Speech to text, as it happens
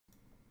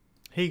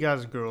Hey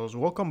guys and girls,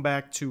 welcome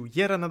back to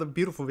yet another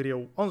beautiful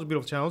video on this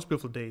beautiful channel, this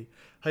beautiful day.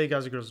 How you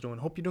guys and girls doing?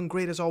 Hope you're doing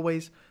great as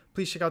always.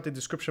 Please check out the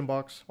description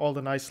box, all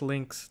the nice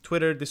links,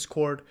 Twitter,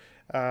 Discord,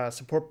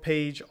 support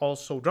page.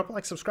 Also, drop a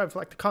like, subscribe if you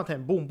like the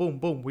content. Boom, boom,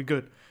 boom, we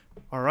good.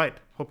 All right,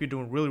 hope you're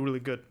doing really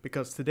good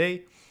because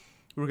today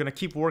we're going to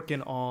keep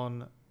working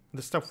on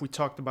the stuff we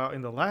talked about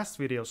in the last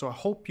video. So I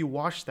hope you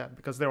watched that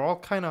because they're all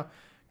kind of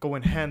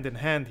going hand in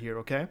hand here,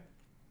 okay?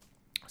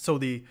 So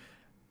the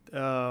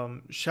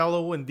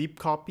shallow and deep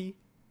copy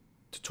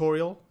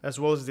tutorial, as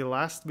well as the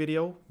last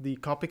video, the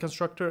copy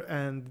constructor,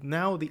 and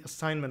now the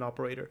assignment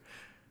operator.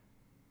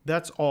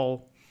 That's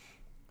all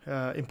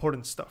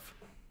important stuff.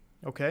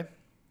 Okay,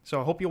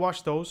 so I hope you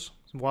watch those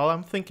while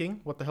I'm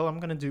thinking what the hell I'm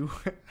gonna do,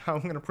 how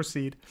I'm gonna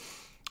proceed.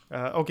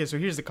 Okay, so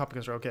here's the copy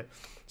constructor. Okay,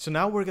 so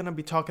now we're gonna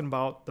be talking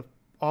about the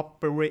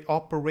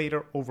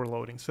operator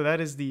overloading. So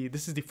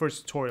this is the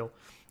first tutorial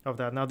of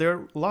that. Now there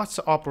are lots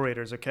of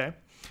operators. Okay,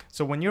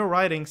 so when you're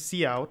writing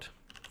cout,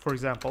 for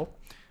example,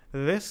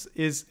 this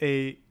is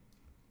I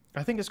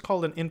think it's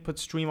called an input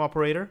stream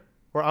operator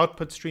or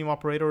output stream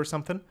operator or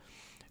something.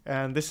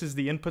 And this is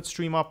the input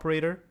stream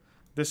operator.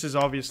 This is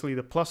obviously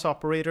the plus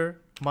operator,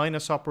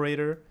 minus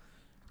operator,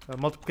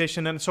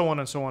 multiplication, and so on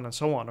and so on and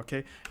so on,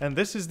 okay? And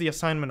this is the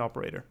assignment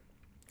operator,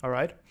 all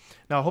right?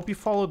 Now, I hope you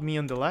followed me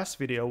in the last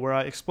video where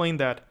I explained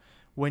that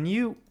when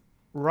you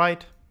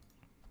write,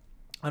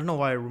 I don't know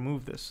why I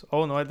removed this.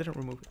 Oh, no, I didn't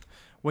remove it.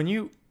 When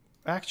you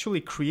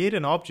actually create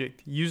an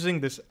object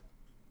using this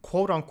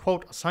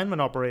quote-unquote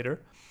assignment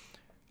operator,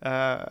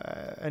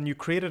 and you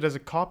create it as a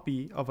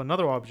copy of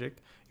another object,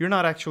 you're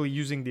not actually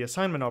using the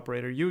assignment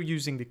operator, you're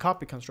using the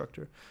copy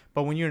constructor.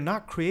 But when you're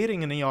not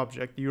creating any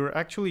object, you're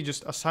actually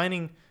just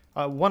assigning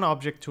one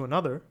object to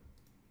another,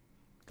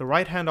 the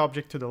right-hand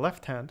object to the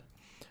left-hand,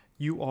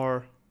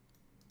 you're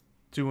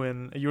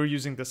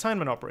using the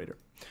assignment operator.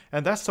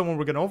 And that's the one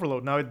we're going to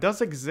overload. Now, it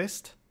does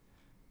exist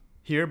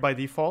here by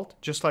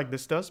default, just like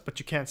this does, but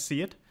you can't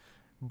see it.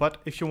 But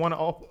if you want to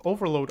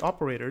overload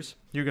operators,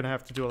 you're going to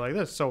have to do it like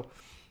this. So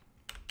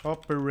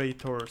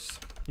operators,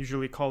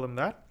 usually call them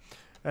that.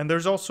 And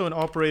there's also an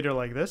operator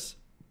like this.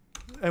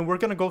 And we're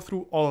going to go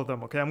through all of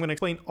them, okay? I'm going to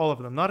explain all of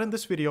them. Not in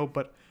this video,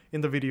 but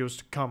in the videos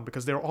to come,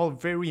 because they're all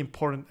very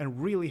important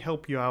and really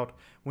help you out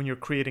when you're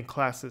creating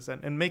classes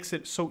and makes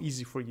it so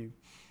easy for you.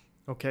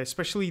 Okay,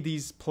 especially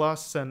these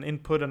plus and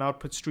input and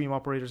output stream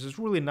operators. It's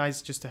really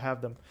nice just to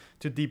have them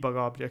to debug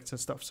objects and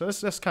stuff. So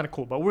that's kind of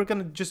cool. But we're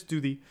going to just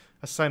do the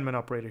assignment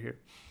operator here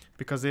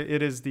because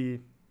it is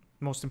the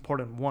most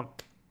important one.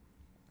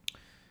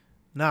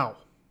 Now.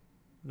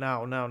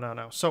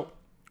 So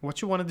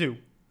what you want to do,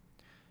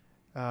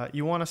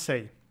 you want to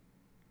say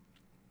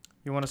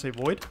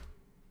void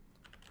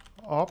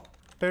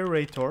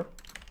operator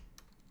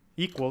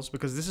equals,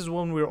 because this is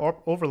when we're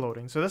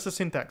overloading. So that's the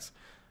syntax.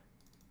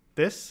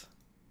 This,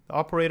 the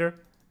operator,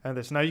 and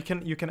this. Now you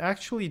can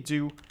actually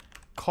do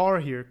char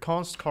here,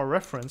 const char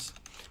reference,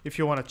 if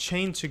you want to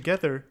chain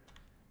together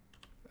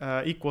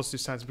equals to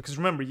signs. Because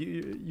remember,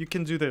 you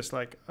can do this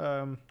like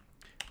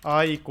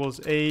I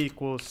equals A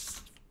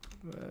equals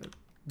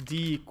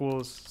D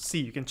equals C.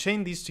 You can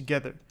chain these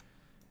together.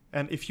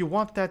 And if you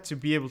want that to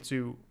be able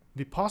to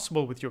be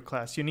possible with your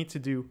class, you need to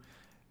do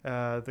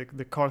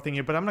the char thing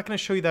here. But I'm not going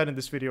to show you that in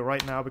this video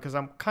right now because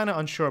I'm kind of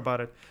unsure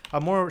about it.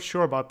 I'm more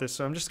sure about this,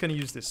 so I'm just going to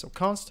use this. So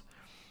const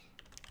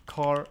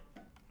char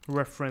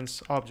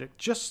reference object,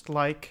 just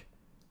like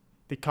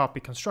the copy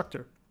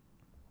constructor.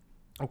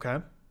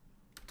 Okay,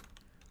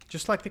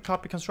 just like the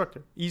copy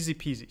constructor, easy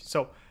peasy.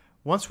 So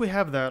once we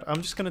have that,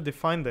 I'm just going to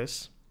define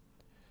this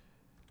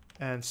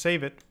and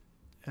save it,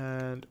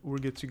 and we're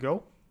good to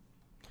go.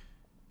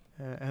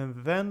 And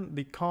then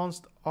the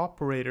const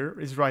operator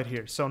is right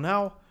here. So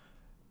now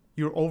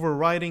you're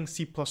overriding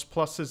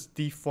C++'s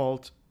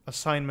default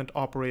assignment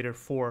operator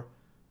for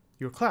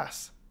your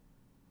class.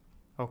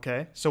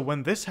 Okay, so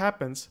when this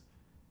happens,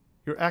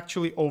 you're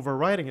actually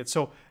overriding it.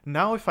 So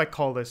now if I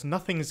call this,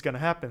 nothing is going to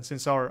happen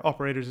since our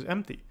operator is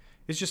empty.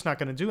 It's just not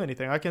going to do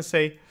anything. I can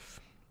say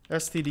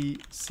std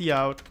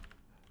cout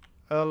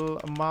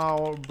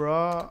elmao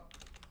bruh,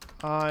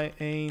 I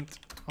ain't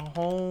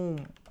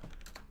home.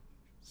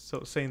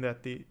 So saying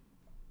that the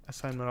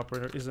assignment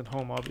operator isn't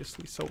home,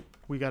 obviously. So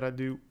we got to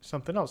do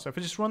something else. So if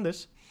I just run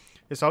this,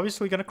 it's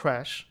obviously going to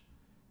crash.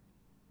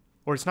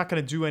 Or it's not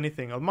going to do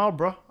anything. Elmao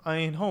bruh, I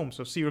ain't home.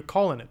 So see, you're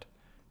calling it.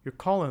 You're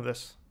calling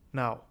this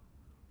now.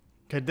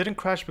 Okay, it didn't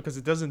crash because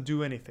it doesn't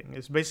do anything.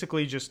 It's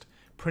basically just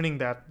printing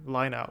that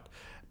line out.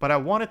 But I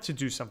wanted to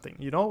do something.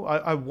 You know,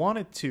 I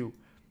wanted to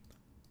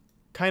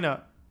kind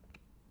of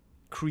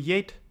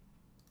create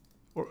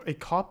a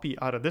copy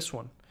out of this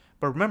one.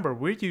 But remember,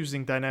 we're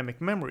using dynamic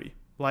memory,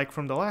 like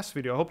from the last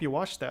video. I hope you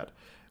watched that.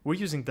 We're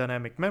using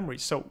dynamic memory.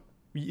 So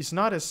it's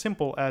not as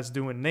simple as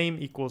doing name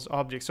equals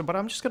object. So, but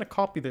I'm just going to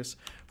copy this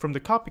from the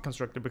copy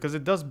constructor because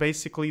it does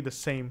basically the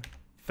same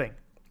thing.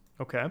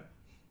 Okay?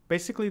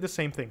 Basically the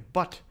same thing.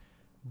 But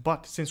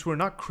since we're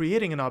not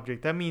creating an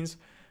object, that means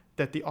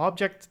that the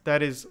object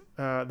that is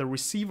the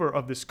receiver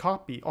of this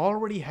copy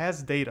already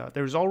has data.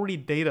 There's already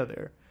data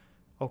there.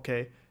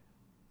 Okay?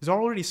 there's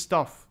already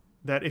stuff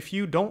that if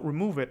you don't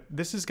remove it,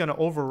 this is going to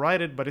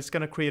override it, but it's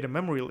going to create a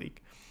memory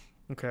leak.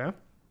 Okay.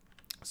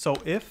 So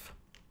if,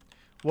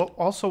 what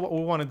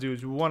we want to do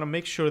is we want to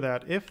make sure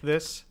that if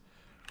this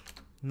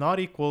not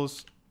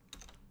equals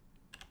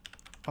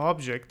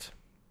object,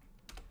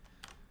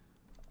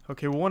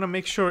 okay, we want to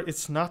make sure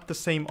it's not the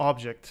same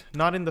object,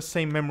 not in the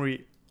same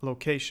memory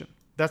location.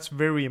 That's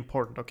very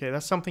important, okay?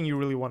 That's something you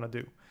really want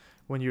to do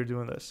when you're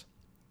doing this,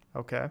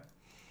 okay?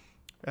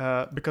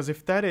 Because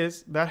if that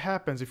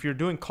happens, if you're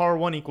doing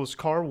car1 equals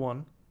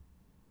car1,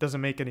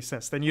 doesn't make any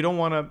sense. Then you don't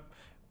want to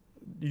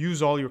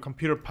use all your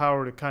computer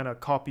power to kind of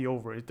copy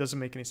over. It doesn't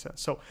make any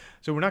sense. So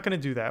we're not going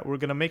to do that. We're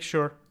going to make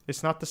sure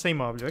it's not the same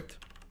object.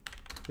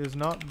 It's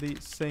not the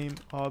same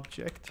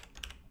object.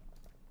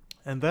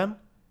 And then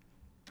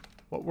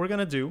what we're going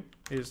to do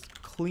is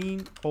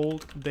clean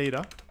old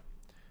data.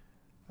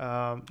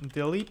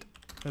 Delete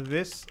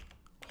this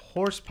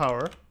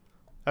horsepower.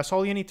 That's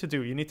all you need to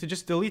do. You need to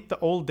just delete the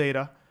old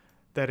data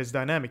that is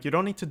dynamic. You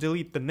don't need to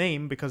delete the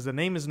name because the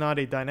name is not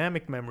a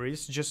dynamic memory.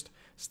 It's just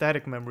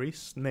static memory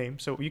name.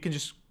 So you can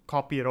just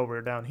copy it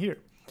over down here.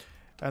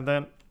 And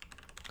then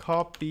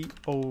copy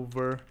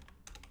over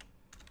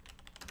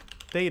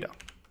data.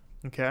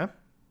 Okay.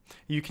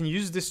 You can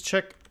use this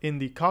check in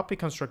the copy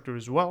constructor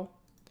as well.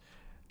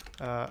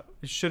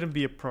 It shouldn't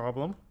be a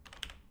problem.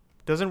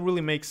 Doesn't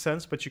really make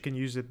sense, but you can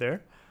use it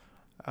there.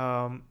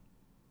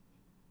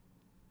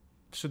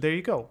 So there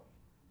you go.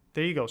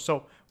 There you go.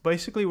 So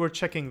basically we're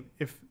checking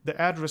if the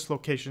address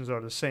locations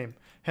are the same.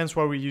 Hence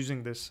why we're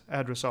using this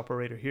address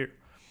operator here.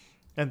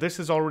 And this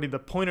is already the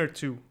pointer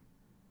to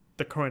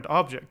the current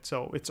object,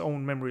 so its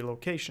own memory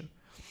location.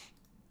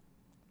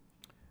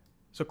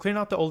 So clean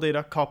out the old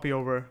data, copy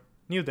over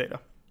new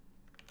data.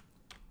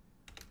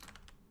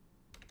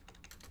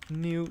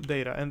 New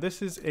data. And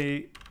this is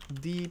a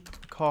deep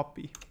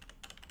copy.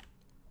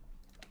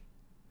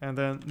 And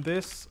then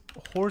this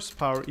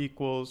horsepower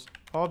equals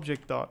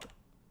object dot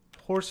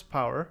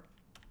horsepower.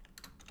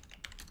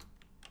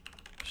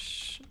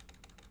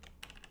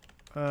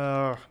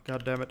 God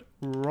damn it.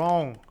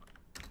 Wrong.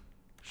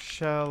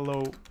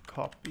 Shallow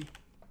copy.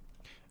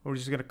 We're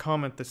just going to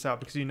comment this out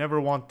because you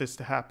never want this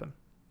to happen.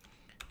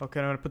 Okay,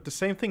 I'm going to put the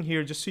same thing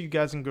here just so you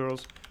guys and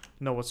girls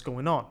know what's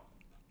going on.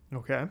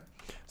 Okay,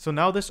 so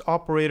now this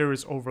operator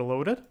is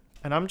overloaded.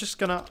 And I'm just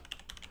going to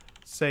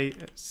say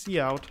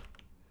cout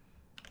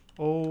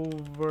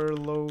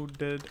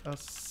overloaded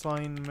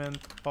assignment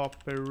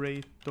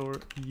operator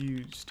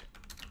used.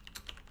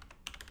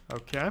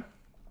 Okay,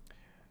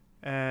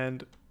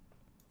 and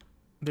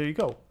there you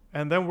go.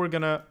 And then we're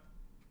gonna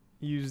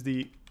use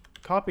the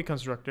copy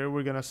constructor.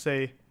 We're gonna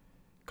say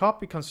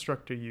copy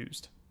constructor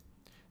used,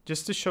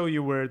 just to show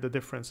you where the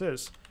difference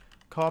is.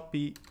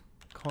 Copy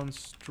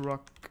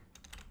constructor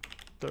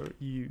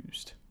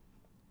used.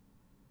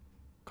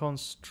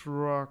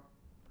 Constructor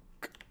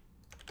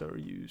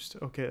used.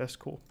 Okay, that's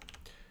cool.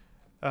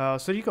 So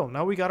there you go.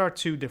 Now we got our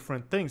two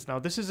different things. Now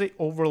this is a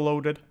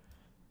overloaded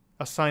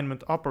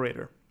assignment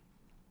operator.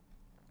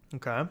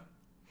 Okay.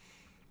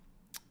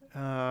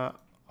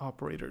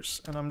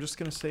 Operators. And I'm just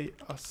going to say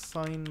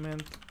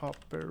assignment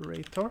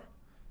operator.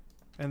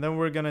 And then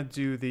we're going to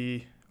do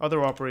the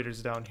other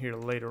operators down here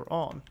later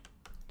on.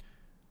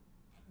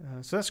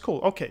 So that's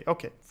cool. Okay,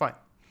 okay, fine.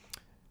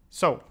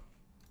 So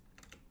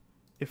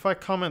if I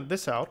comment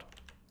this out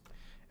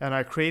and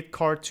I create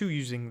car2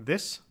 using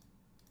this,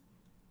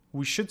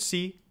 we should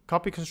see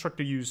copy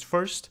constructor used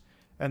first,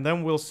 and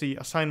then we'll see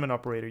assignment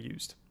operator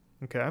used.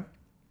 Okay.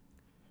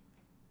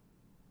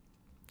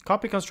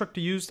 Copy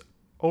constructor used,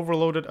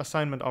 overloaded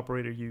assignment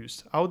operator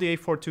used. Audi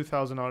A4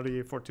 2000,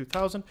 Audi A4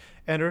 2000,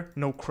 enter,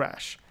 no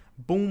crash.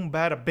 Boom,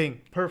 bada, bing,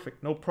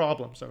 perfect, no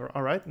problems.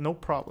 All right, no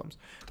problems.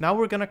 Now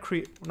we're gonna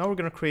create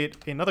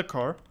another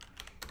car.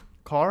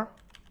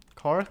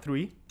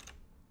 Car3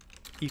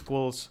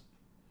 equals.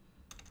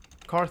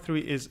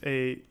 Car3 is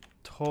a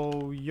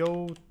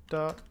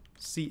Toyota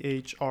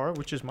CHR,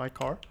 which is my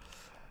car,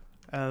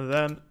 and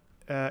then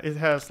it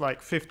has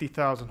like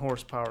 50,000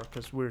 horsepower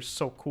because we're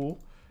so cool.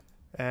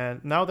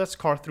 And now that's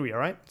car3, all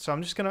right? So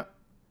I'm just gonna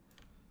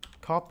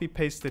copy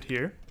paste it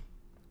here.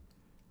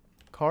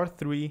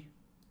 Car3.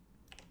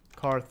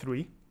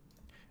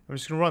 I'm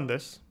just gonna run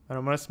this, and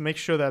I'm gonna make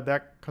sure that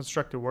that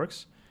constructor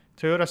works.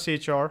 Toyota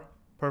CHR,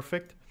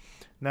 perfect.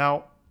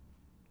 Now,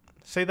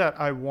 say that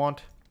I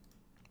want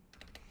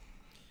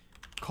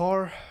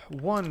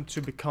car1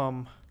 to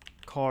become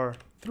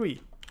car3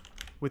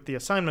 with the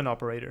assignment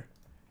operator.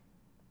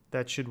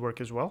 That should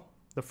work as well.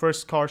 The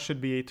first car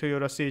should be a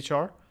Toyota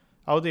CHR,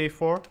 Audi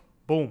A4,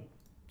 boom.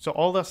 So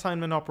all the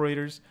assignment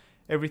operators,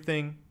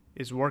 everything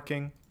is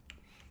working.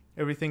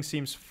 Everything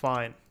seems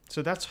fine.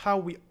 So that's how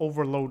we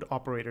overload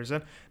operators.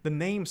 And the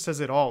name says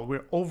it all.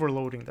 We're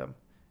overloading them,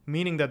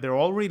 meaning that they're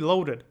already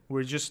loaded.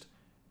 We're just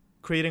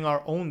creating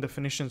our own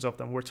definitions of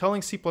them. We're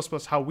telling C++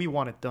 how we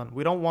want it done.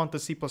 We don't want the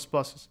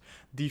C++'s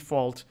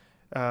default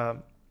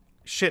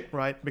shit,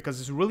 right? Because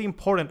it's really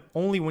important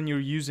only when you're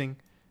using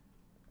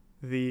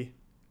the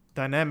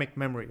dynamic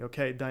memory,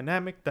 okay?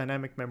 Dynamic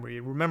memory.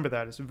 Remember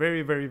that. It's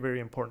very, very, very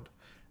important.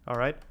 All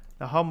right.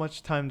 Now, how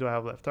much time do I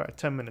have left? All right,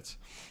 10 minutes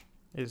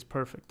is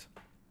perfect.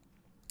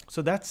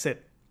 So that's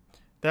it.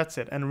 That's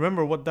it. And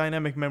remember what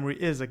dynamic memory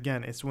is.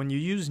 Again, it's when you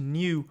use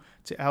new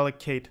to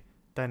allocate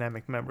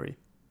dynamic memory.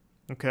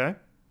 Okay?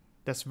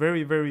 That's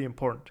very, very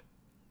important.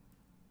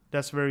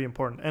 That's very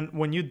important. And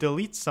when you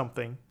delete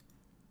something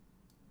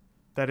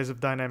that is of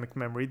dynamic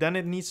memory, then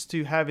it needs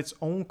to have its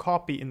own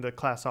copy in the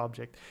class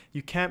object.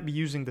 You can't be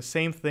using the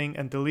same thing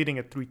and deleting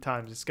it 3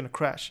 times. It's going to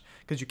crash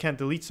because you can't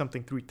delete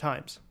something 3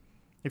 times.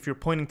 If you're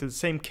pointing to the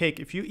same cake,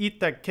 if you eat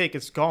that cake,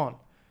 it's gone.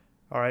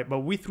 All right, but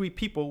we 3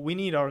 people, we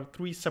need our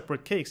 3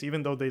 separate cakes,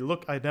 even though they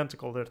look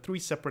identical. They're 3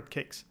 separate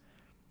cakes.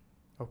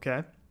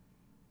 Okay?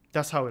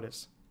 That's how it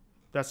is.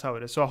 That's how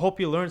it is. So I hope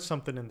you learned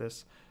something in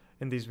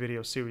these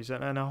video series,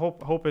 and I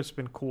hope it's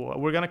been cool.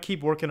 We're gonna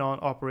keep working on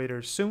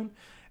operators soon,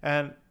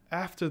 and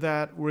after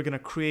that, we're gonna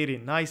create a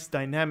nice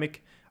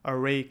dynamic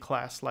array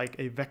class like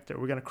a vector.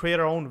 We're gonna create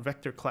our own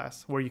vector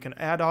class where you can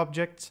add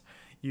objects,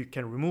 you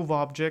can remove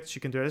objects,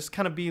 you can do it. It's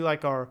kind of be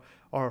like our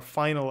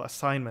final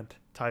assignment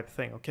type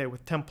thing, okay,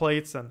 with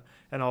templates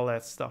and all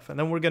that stuff. And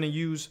then we're gonna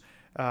use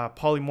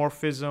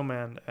polymorphism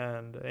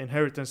and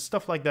inheritance,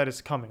 stuff like that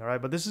is coming, all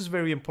right? But this is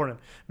very important.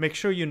 Make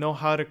sure you know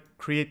how to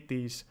create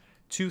these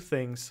 2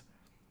 things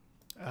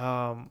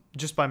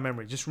just by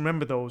memory. Just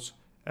remember those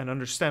and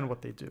understand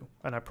what they do.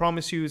 And I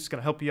promise you, it's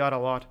gonna help you out a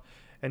lot.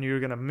 And you're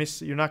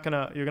not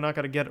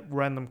gonna get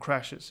random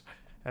crashes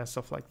and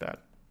stuff like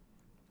that.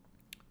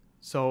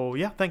 So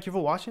yeah, thank you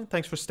for watching.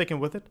 Thanks for sticking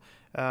with it.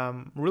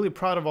 Really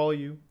proud of all of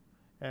you,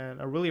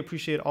 and I really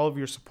appreciate all of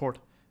your support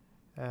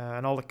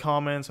and all the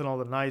comments and all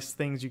the nice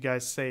things you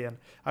guys say. And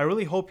I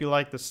really hope you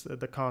like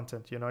the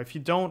content. You know, if you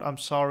don't, I'm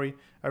sorry.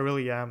 I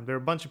really am. There are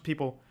a bunch of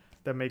people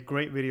that make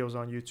great videos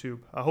on YouTube.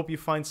 I hope you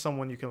find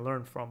someone you can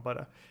learn from.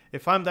 But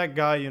if I'm that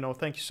guy, you know,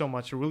 thank you so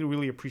much. I really,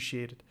 really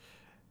appreciate it.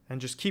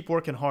 And just keep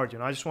working hard. You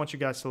know, I just want you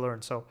guys to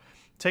learn. So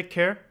take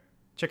care.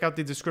 Check out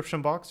the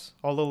description box,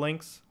 all the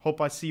links.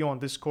 Hope I see you on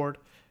Discord.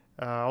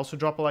 Also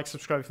drop a like,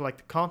 subscribe if you like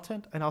the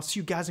content. And I'll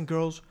see you guys and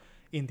girls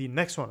in the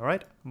next one, all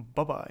right?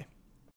 Bye-bye.